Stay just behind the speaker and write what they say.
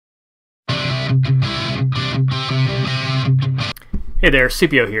Hey there,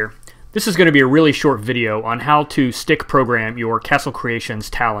 CPO here. This is going to be a really short video on how to stick program your Castle Creations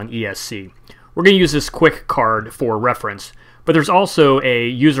Talon ESC. We're going to use this quick card for reference, but there's also a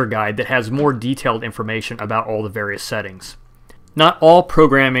user guide that has more detailed information about all the various settings. Not all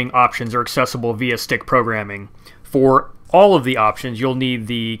programming options are accessible via stick programming. For all of the options, you'll need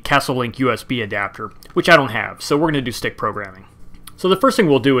the Castle Link USB Adaptor, which I don't have, so we're going to do stick programming. So the first thing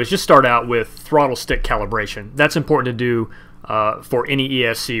we'll do is just start out with throttle stick calibration. That's important to do for any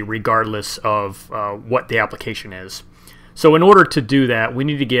ESC regardless of what the application is. So in order to do that, we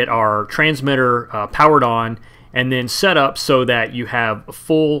need to get our transmitter powered on and then set up so that you have a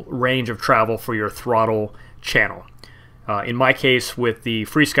full range of travel for your throttle channel. In my case, with the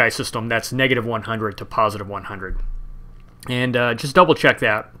FreeSky system, that's -100 to +100. And just double check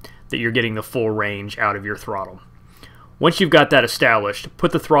that you're getting the full range out of your throttle. Once you've got that established,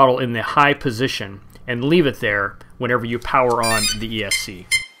 put the throttle in the high position and leave it there whenever you power on the ESC.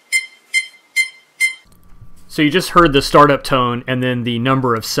 So you just heard the startup tone and then the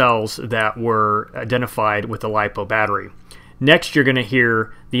number of cells that were identified with the LiPo battery. Next, you're going to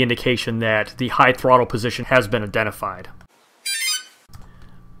hear the indication that the high throttle position has been identified.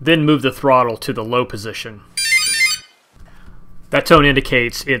 Then move the throttle to the low position. That tone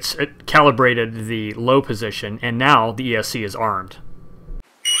indicates it's calibrated the low position, and now the ESC is armed.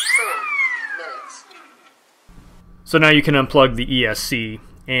 So now you can unplug the ESC,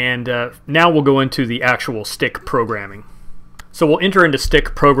 and now we'll go into the actual stick programming. So we'll enter into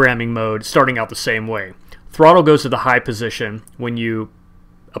stick programming mode starting out the same way. Throttle goes to the high position when you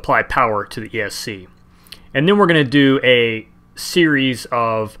apply power to the ESC. And then we're going to do a series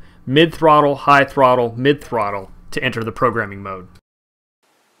of mid-throttle, high-throttle, mid-throttle to enter the programming mode.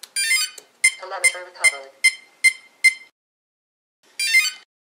 Telemetry recovery.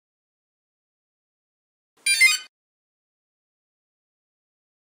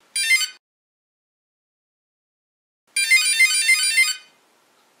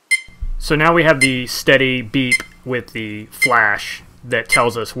 So now we have the steady beep with the flash that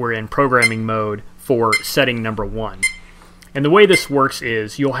tells us we're in programming mode for setting number 1. And the way this works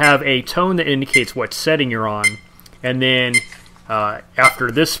is you'll have a tone that indicates what setting you're on, and then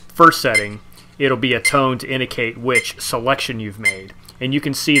after this first setting, it'll be a tone to indicate which selection you've made. And you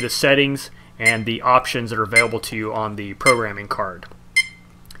can see the settings and the options that are available to you on the programming card.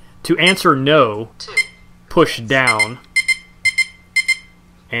 To answer no, push down,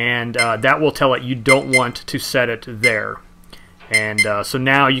 and that will tell it you don't want to set it there. And so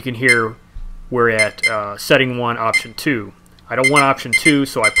now you can hear we're at setting 1, option 2. I don't want option 2,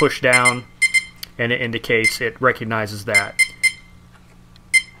 so I push down, and it indicates it recognizes that.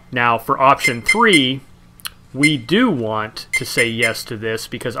 Now for option 3, we do want to say yes to this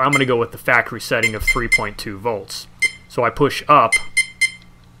because I'm going to go with the factory setting of 3.2 volts. So I push up,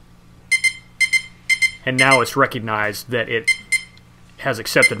 and now it's recognized that it has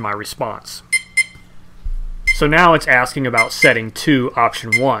accepted my response. So now it's asking about setting 2,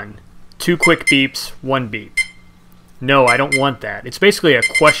 option 1. 2 quick beeps, 1 beep. No, I don't want that. It's basically a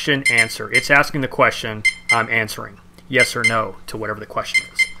question answer. It's asking the question, I'm answering. Yes or no to whatever the question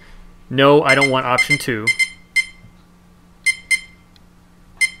is. No, I don't want option 2.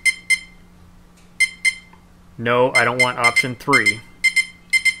 No, I don't want option 3.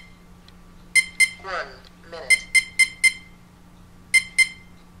 1 minute.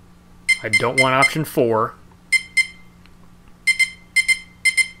 I don't want option 4.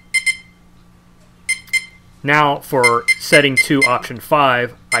 Now for setting 2, option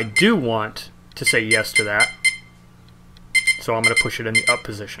 5, I do want to say yes to that. So I'm going to push it in the up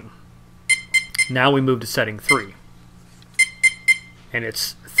position. Now we move to setting 3. And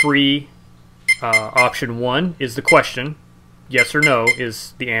it's 3, option 1 is the question. Yes or no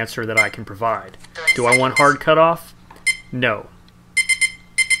is the answer that I can provide. Do I want hard cutoff? No.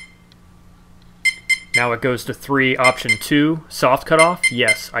 Now it goes to 3, option 2, soft cutoff.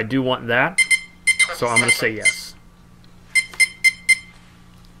 Yes, I do want that. So I'm going to say yes.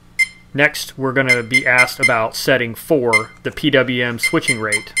 Next, we're going to be asked about setting 4, the PWM switching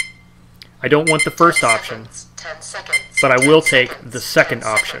rate. I don't want the first option, but I will take the second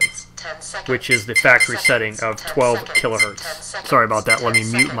option, which is the factory setting of 12 kilohertz. Sorry about that. Let me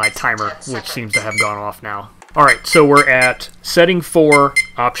mute my timer, which seems to have gone off now. Alright, so we're at setting 4,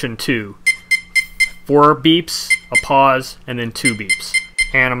 option 2. 4 beeps, a pause, and then 2 beeps.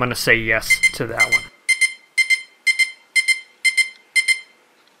 And I'm going to say yes to that one.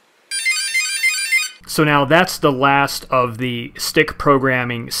 So now that's the last of the stick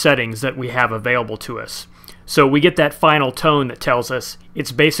programming settings that we have available to us. So we get that final tone that tells us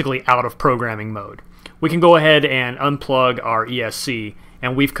it's basically out of programming mode. we can go ahead and unplug our ESC,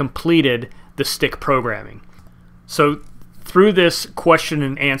 and we've completed the stick programming. So through this question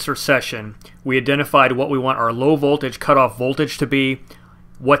and answer session, we identified what we want our low voltage cutoff voltage to be,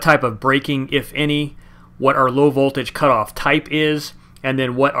 what type of braking, if any, what our low voltage cutoff type is, and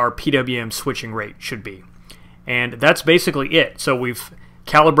then what our PWM switching rate should be. And that's basically it. So we've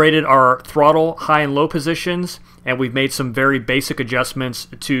calibrated our throttle high and low positions, and we've made some very basic adjustments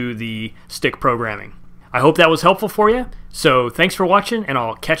to the stick programming. I hope that was helpful for you. So thanks for watching, and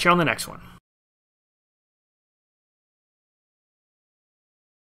I'll catch you on the next one.